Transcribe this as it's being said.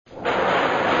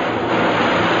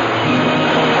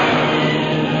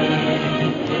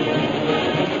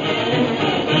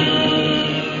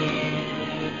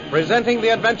presenting the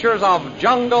adventures of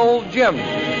Jungle Jim.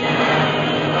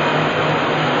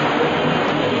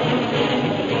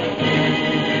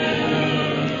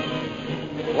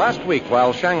 Last week,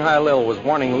 while Shanghai Lil was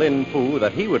warning Lin Fu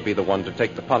that he would be the one to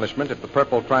take the punishment if the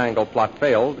Purple Triangle plot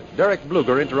failed, Derek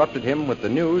Bluger interrupted him with the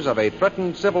news of a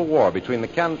threatened civil war between the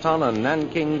Canton and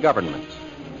Nanking governments.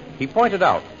 He pointed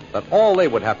out that all they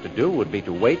would have to do would be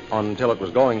to wait until it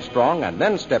was going strong and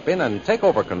then step in and take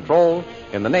over control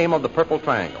in the name of the Purple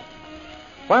Triangle.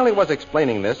 While he was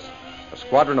explaining this, a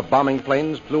squadron of bombing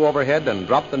planes flew overhead and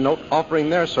dropped a note offering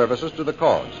their services to the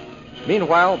cause.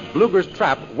 Meanwhile, Bluger's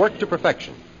trap worked to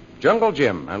perfection. Jungle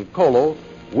Jim and Kolo,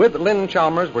 with Lynn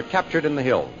Chalmers, were captured in the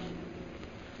hills.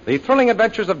 The thrilling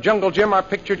adventures of Jungle Jim are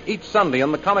pictured each Sunday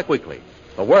in the Comic Weekly,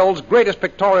 the world's greatest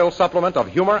pictorial supplement of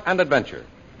humor and adventure.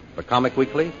 The Comic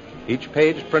Weekly, each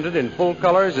page printed in full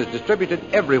colors, is distributed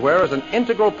everywhere as an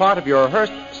integral part of your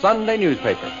Hearst Sunday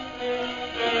newspaper.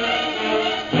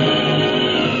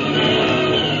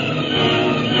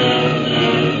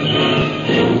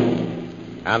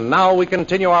 And now we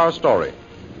continue our story.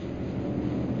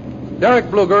 Derek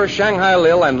Bluger, Shanghai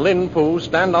Lil, and Lin Fu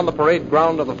stand on the parade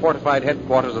ground of the fortified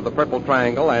headquarters of the Purple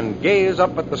Triangle and gaze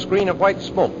up at the screen of white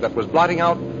smoke that was blotting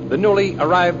out the newly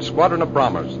arrived squadron of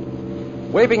bombers.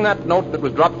 Waving that note that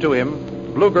was dropped to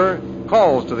him, Bluger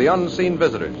calls to the unseen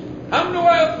visitors. Come to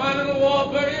Earth, my little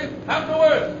warbirdies. Come to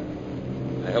Earth.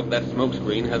 I hope that smoke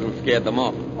screen hasn't scared them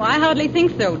off. Well, I hardly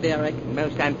think so, Derek.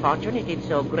 Most unfortunate if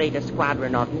so great a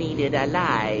squadron of needed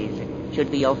allies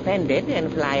should be offended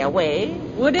and fly away.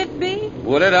 Would it be?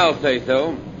 Would it? I'll say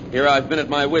so. Here I've been at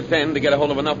my wit's end to get a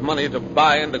hold of enough money to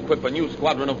buy and equip a new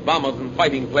squadron of bombers and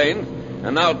fighting planes,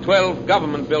 and now 12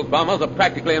 government-built bombers are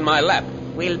practically in my lap.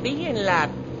 We'll be in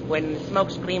lap when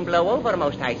smokescreen blow over,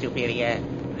 Most High Superior.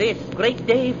 This great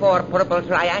day for Purple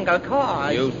Triangle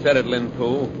cause. You said it, Lin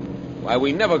Fu. Why,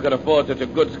 we never could afford such a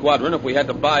good squadron if we had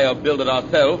to buy or build it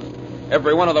ourselves.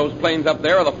 Every one of those planes up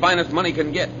there are the finest money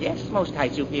can get. Yes, Most High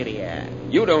Superior.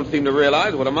 You don't seem to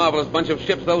realize what a marvelous bunch of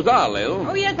ships those are, Lil.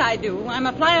 Oh, yes, I do. I'm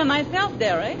a flyer myself,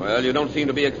 Derek. Well, you don't seem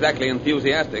to be exactly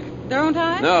enthusiastic. Don't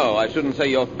I? No, I shouldn't say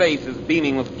your face is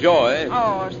beaming with joy.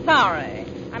 Oh, sorry.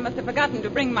 I must have forgotten to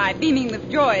bring my beaming with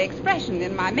joy expression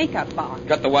in my makeup box.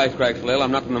 Cut the wisecracks, Lil.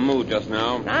 I'm not in the mood just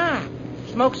now. Ah,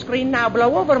 smokescreen now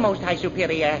blow over, Most High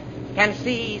Superior. Can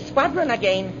see squadron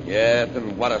again. Yes,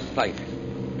 and what a sight.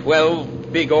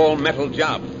 12 big all-metal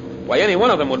jobs. Why, any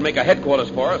one of them would make a headquarters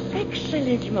for us.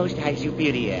 Excellent, Most High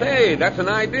Superior. Say, that's an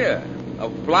idea. A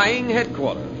flying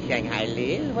headquarters. Shanghai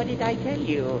Lil, what did I tell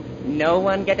you? No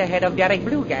one get ahead of Derek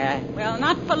Bluger. Well,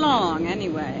 not for long,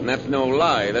 anyway. And that's no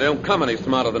lie. They don't come any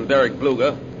smarter than Derek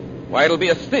Bluger. Why, it'll be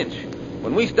a cinch.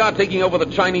 When we start taking over the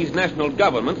Chinese national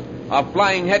government, our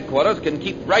flying headquarters can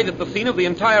keep right at the scene of the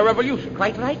entire revolution.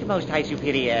 Quite right, Most High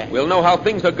Superior. We'll know how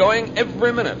things are going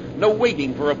every minute. No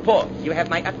waiting for reports. You have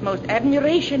my utmost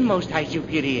admiration, Most High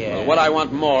Superior. Well, what I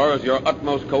want more is your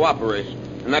utmost cooperation.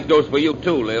 And that goes for you,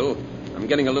 too, Lil. I'm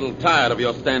getting a little tired of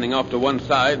your standing off to one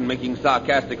side and making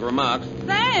sarcastic remarks.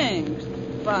 Thanks.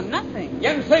 For nothing.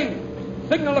 Yen Sing,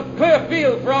 signal a clear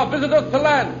field for our visitors to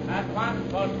land. At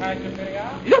once, Most High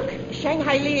Superior. Look,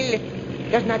 Shanghai Lil.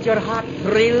 Does not your heart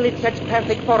thrill at such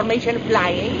perfect formation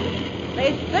flying?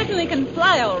 They certainly can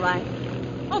fly all right.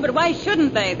 Oh, but why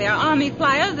shouldn't they? They're Army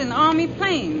flyers in Army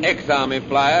planes. Ex-Army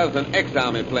flyers and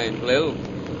ex-Army planes, Lil.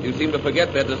 You seem to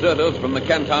forget they're deserters from the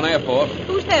Canton Air Force.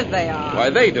 Who says they are? Why,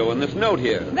 they do in this note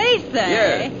here. They say?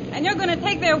 Yes. And you're going to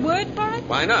take their word for it?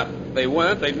 Why not? If they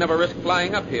weren't, they'd never risk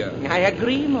flying up here. I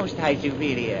agree, Most High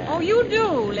Superior. Oh, you do,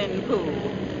 Lin Fu.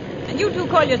 And you two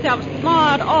call yourselves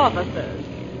smart officers.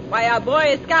 Why, a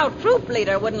Boy Scout troop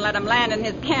leader wouldn't let them land in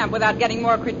his camp without getting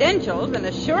more credentials and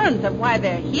assurance of why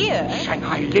they're here.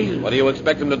 Shanghai Lil. What do you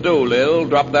expect them to do, Lil?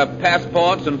 Drop their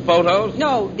passports and photos?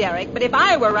 No, Derek, but if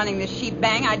I were running this sheep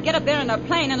bang, I'd get up there in a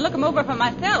plane and look them over for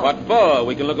myself. What for?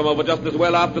 We can look them over just as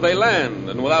well after they land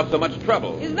and without so much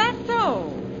trouble. Is that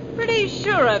so? Pretty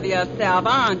sure of yourself,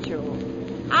 aren't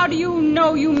you? How do you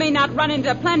know you may not run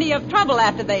into plenty of trouble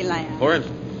after they land? For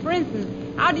instance? For instance,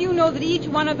 how do you know that each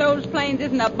one of those planes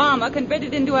isn't a bomber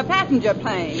converted into a passenger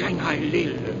plane? Shanghai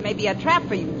Lil. It may be a trap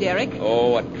for you, Derek.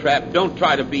 Oh, a trap. Don't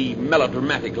try to be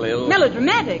melodramatic, Lil.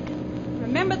 Melodramatic?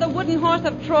 Remember the wooden horse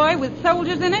of Troy with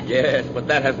soldiers in it? Yes, but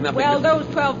that has nothing Well, to... those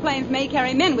 12 planes may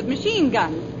carry men with machine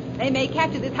guns. They may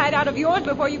capture this hideout of yours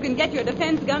before you can get your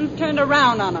defense guns turned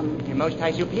around on them. Most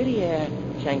High Superior,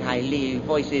 Shanghai Lil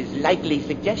voices likely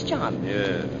suggestion.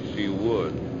 Yes, she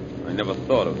would. I never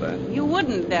thought of that. You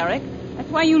wouldn't, Derek. That's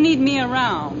why you need me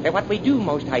around. What we do,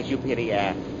 Most High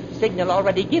Superior. Signal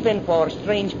already given for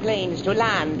strange planes to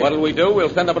land. What'll we do? We'll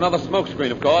send up another smoke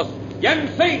screen, of course.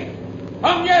 Yen Sing!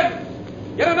 Come, Yen!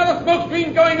 Get another smoke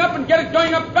screen going up and get it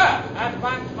going up fast.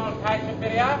 Advance, Most High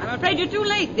Superior. I'm afraid you're too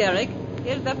late, Derek.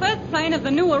 Here's the first plane of the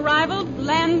new arrivals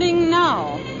landing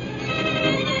now.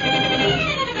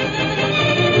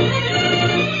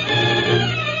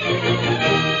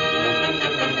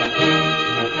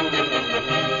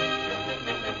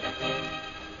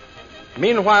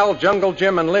 Meanwhile, Jungle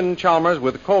Jim and Lynn Chalmers,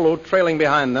 with Kolu trailing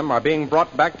behind them, are being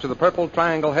brought back to the Purple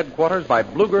Triangle headquarters by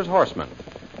Bluger's horsemen.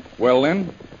 Well,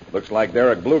 Lynn, looks like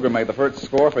Derek Bluger made the first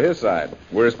score for his side.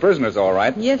 We're his prisoners, all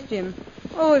right. Yes, Jim.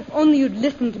 Oh, if only you'd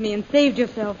listened to me and saved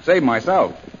yourself. Save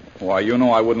myself? Why, you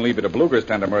know I wouldn't leave you to Bluger's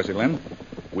tender mercy, Lynn.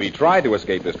 We tried to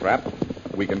escape this trap.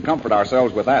 We can comfort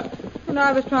ourselves with that. And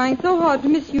I was trying so hard to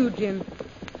miss you, Jim.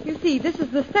 You see, this is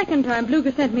the second time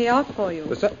Bluger sent me out for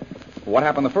you. What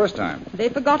happened the first time? They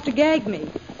forgot to gag me,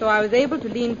 so I was able to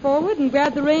lean forward and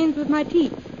grab the reins with my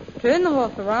teeth, turn the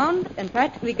horse around, and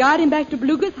practically guide him back to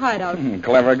Bluger's hideout.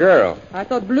 Clever girl. I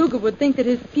thought Bluger would think that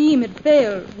his scheme had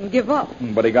failed and give up.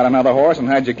 But he got another horse and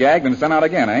had you gagged and sent out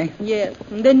again, eh? Yes,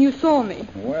 and then you saw me.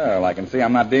 Well, I can see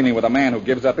I'm not dealing with a man who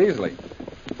gives up easily.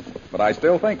 But I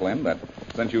still think, Lynn, that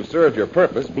since you've served your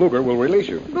purpose, Bluger will release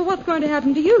you. But what's going to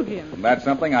happen to you, Jim? That's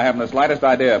something I haven't the slightest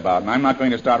idea about, and I'm not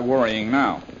going to start worrying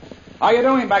now. How you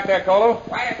doing back there, Kolu?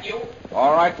 Quiet, you.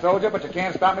 All right, soldier, but you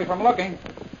can't stop me from looking.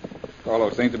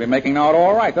 Kolu seems to be making out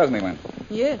all right, doesn't he, Lynn?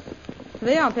 Yes.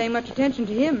 They aren't paying much attention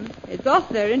to him. It's us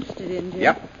they're interested in, Jim.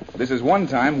 Yep. This is one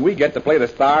time we get to play the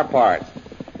star parts.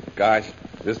 Gosh,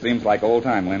 this seems like old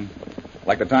time, Lynn.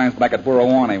 Like the times back at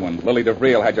Burrawanee when Lily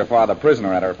DeVril had your father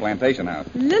prisoner at her plantation house.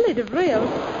 Lily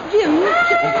DeVril? Jim...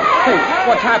 Hey,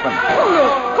 what's happened?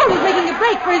 Kolu's making a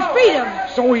break for his freedom.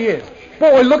 So he is.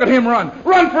 Boy, look at him run.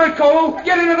 Run for it, Kolu.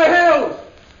 Get into the hills.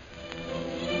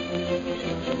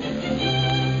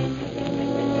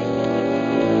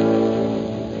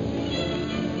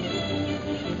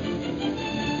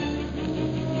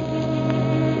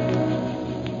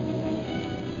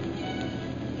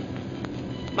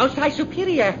 Most High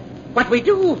Superior, what we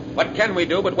do? What can we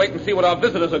do but wait and see what our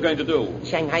visitors are going to do?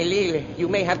 Shanghai Lil, you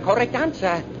may have correct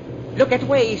answer. Look at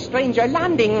way, stranger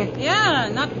landing. Yeah,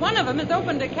 not one of them has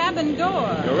opened a cabin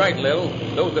door. You're right, Lil.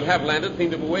 Those that have landed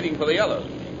seem to be waiting for the others.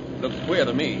 Looks queer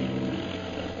to me.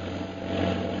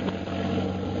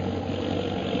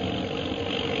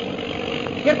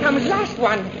 Here comes last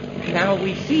one. Now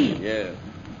we see. Yes.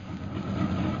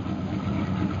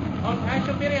 Most High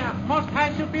Superior. Most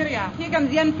High Superior. Here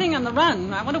comes Yen Sing on the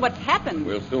run. I wonder what's happened.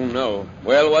 We'll soon know.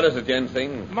 Well, what is it, Yen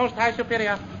Sing? Most High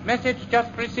Superior. Message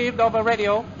just received over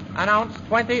radio. Announced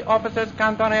 20 officers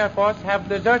Canton Air Force have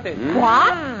deserted.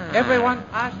 What? Everyone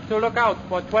asked to look out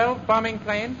for 12 bombing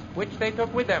planes, which they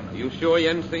took with them. Are you sure,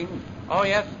 Yen Sing? Oh,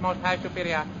 yes, Most High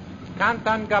Superior.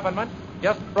 Canton government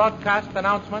just broadcast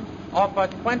announcement offer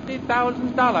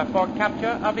 $20,000 for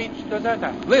capture of each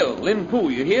deserter. Lil, Lin Poo,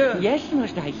 you hear? Yes,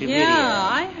 Most High Superior. Yeah,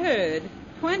 I heard.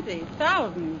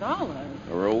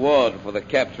 $20,000. A reward for the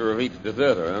capture of each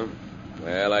deserter, huh?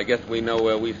 Well, I guess we know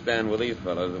where we stand with these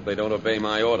fellows if they don't obey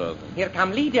my orders. Here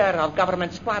come leader of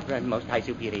government squadron, Most High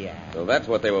Superior. So that's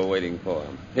what they were waiting for.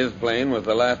 His plane was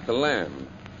the last to land.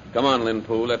 Come on, Lin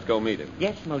Poo, let's go meet him.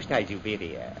 Yes, Most High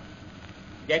Superior.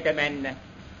 Gentlemen,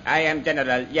 I am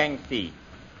General Yang Si.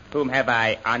 Whom have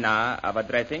I honor of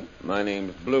addressing? My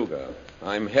name's Bluger.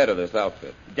 I'm head of this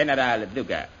outfit. General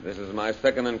Bluger. This is my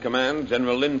second in command,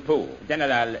 General Lin Poo.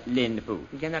 General Lin Poo.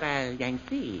 General Yang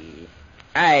Si.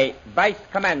 I, Vice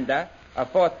Commander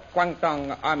of 4th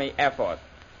Guangdong Army Air Force.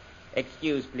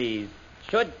 Excuse, please.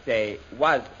 Should say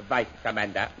was Vice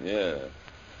Commander. Yes.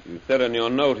 You said in your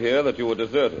note here that you were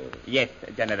deserted. Yes,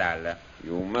 General.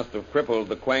 You must have crippled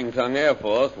the Kwangtung Air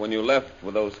Force when you left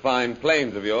with those fine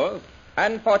planes of yours.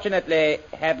 Unfortunately,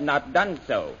 have not done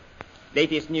so.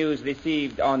 Latest news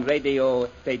received on radio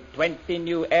say 20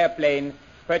 new airplanes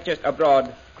purchased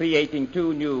abroad, creating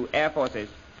 2 new air forces.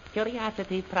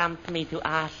 Curiosity prompts me to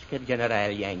ask, General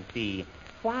Yang Si,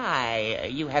 why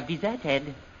you have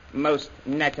deserted? Most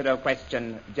natural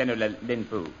question, General Lin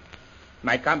Poo.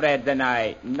 My comrades and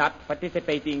I not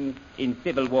participating in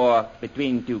civil war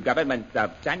between 2 governments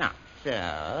of China.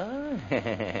 So,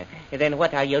 then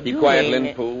what are you doing? Be quiet,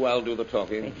 Lin Poo. I'll do the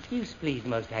talking. Excuse, please,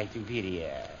 Most High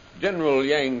Superior. General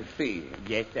Yang Si.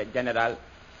 Yes, General.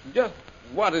 Just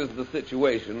what is the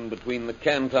situation between the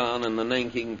Canton and the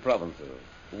Nanking provinces?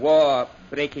 War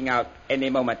breaking out any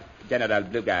moment, General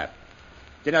Bluger.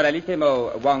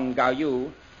 Generalissimo Wang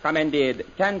Gaoyu commanded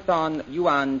Canton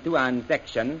Yuan-Tuan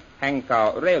section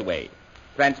Hankow Railway,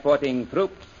 transporting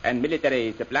troops and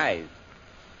military supplies.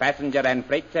 Passenger and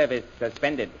freight service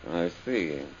suspended. I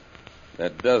see.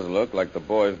 That does look like the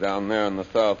boys down there in the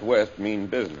southwest mean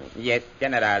business. Yes,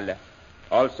 General.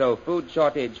 Also, food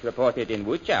shortage reported in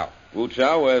Wuchao.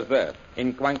 Wuchao, where's that?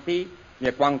 In Guangxi,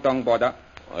 near Guangdong border.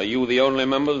 Are you the only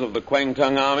members of the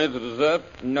Kwangtung army to desert?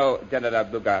 No, General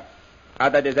Bluger.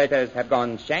 Other deserters have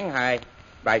gone Shanghai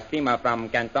by steamer from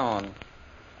Canton.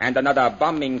 And another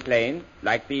bombing plane,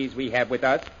 like these we have with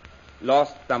us,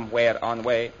 lost somewhere on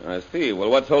way. I see. Well,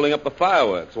 what's holding up the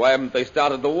fireworks? Why haven't they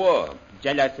started the war?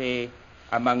 Jealousy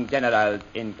among generals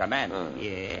in command. Oh.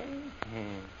 Yes.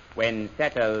 When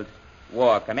settled,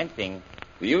 war commencing.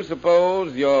 Do you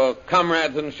suppose your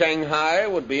comrades in Shanghai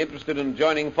would be interested in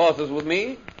joining forces with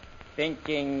me?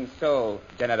 Thinking so,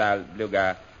 General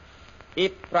Bluger.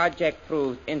 If project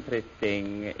proves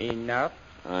interesting enough.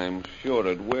 I'm sure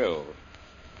it will.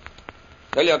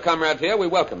 Tell your comrades here we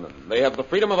welcome them. They have the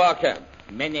freedom of our camp.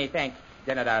 Many thanks,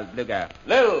 General Bluger.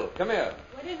 Lil, come here.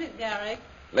 What is it, Derek?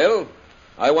 Lil,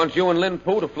 I want you and Lin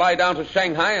Pu to fly down to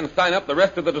Shanghai and sign up the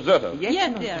rest of the deserters.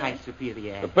 Yes, Most dear. High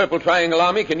Superior. The Purple Triangle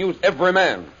Army can use every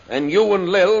man, and you and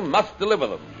Lil must deliver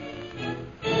them.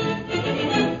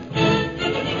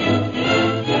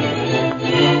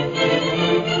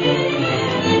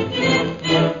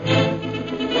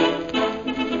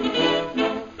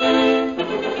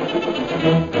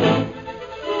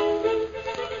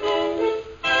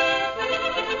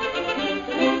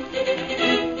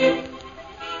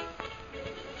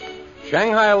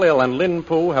 Shanghai Lil and Lin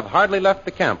Pu have hardly left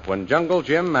the camp when Jungle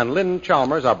Jim and Lin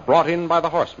Chalmers are brought in by the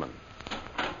horsemen.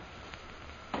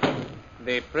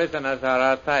 The prisoners are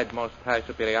outside, Most High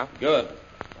Superior. Good.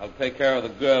 I'll take care of the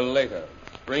girl later.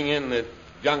 Bring in this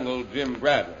Jungle Jim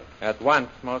Bradley. At once,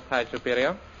 Most High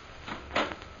Superior.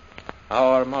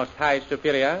 Our Most High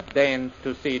Superior deigns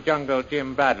to see Jungle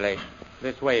Jim Bradley.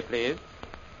 This way, please.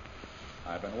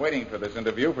 I've been waiting for this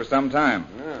interview for some time.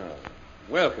 Ah,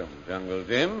 welcome, Jungle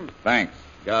Jim. Thanks.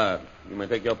 Guard, you may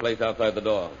take your place outside the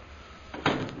door.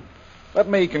 Let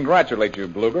me congratulate you,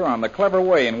 Bluger, on the clever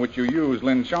way in which you used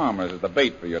Lynn Chalmers as the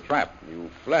bait for your trap. You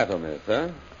flatter me,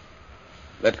 sir.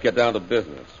 Let's get down to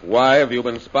business. Why have you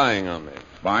been spying on me?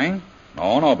 Spying?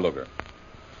 Oh, no, Bluger.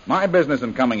 My business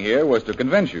in coming here was to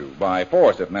convince you, by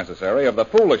force if necessary, of the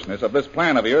foolishness of this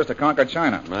plan of yours to conquer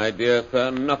China. My dear sir,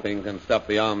 nothing can stop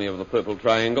the army of the Purple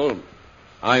Triangle.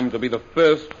 I'm to be the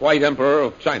first white emperor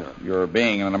of China. Your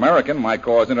being an American might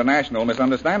cause international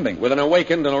misunderstanding. With an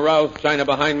awakened and aroused China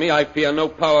behind me, I fear no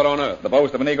power on earth. The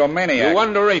boast of an egomaniac. You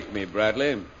underrate me,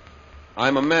 Bradley.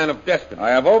 I'm a man of destiny. I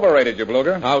have overrated you,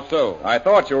 Bluger. How so? I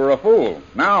thought you were a fool.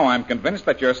 Now I'm convinced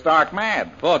that you're stark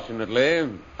mad. Fortunately,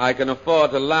 I can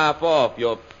afford to laugh off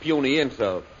your puny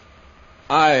insult.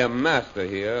 I am master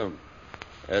here,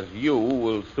 as you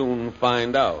will soon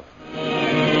find out.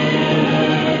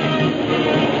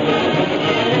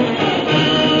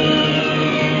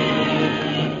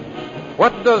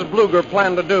 What does Bluger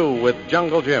plan to do with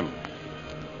Jungle Jim?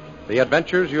 The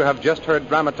adventures you have just heard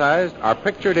dramatized are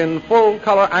pictured in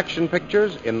full-color action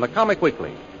pictures in the Comic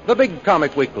Weekly, the big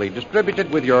Comic Weekly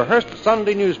distributed with your Hearst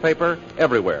Sunday newspaper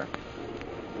everywhere.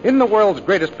 In the world's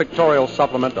greatest pictorial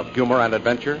supplement of humor and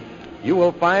adventure, you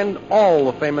will find all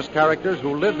the famous characters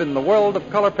who live in the world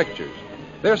of color pictures.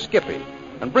 They're Skippy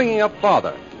and Bringing Up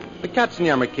Father, the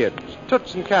Katzenjammer Kids,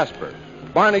 Toots and Casper,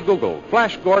 Barney Google,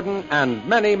 Flash Gordon, and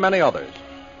many, many others.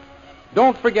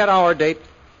 Don't forget our date,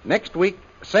 next week,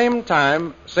 same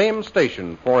time, same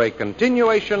station, for a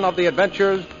continuation of the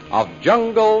adventures of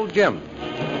Jungle Jim.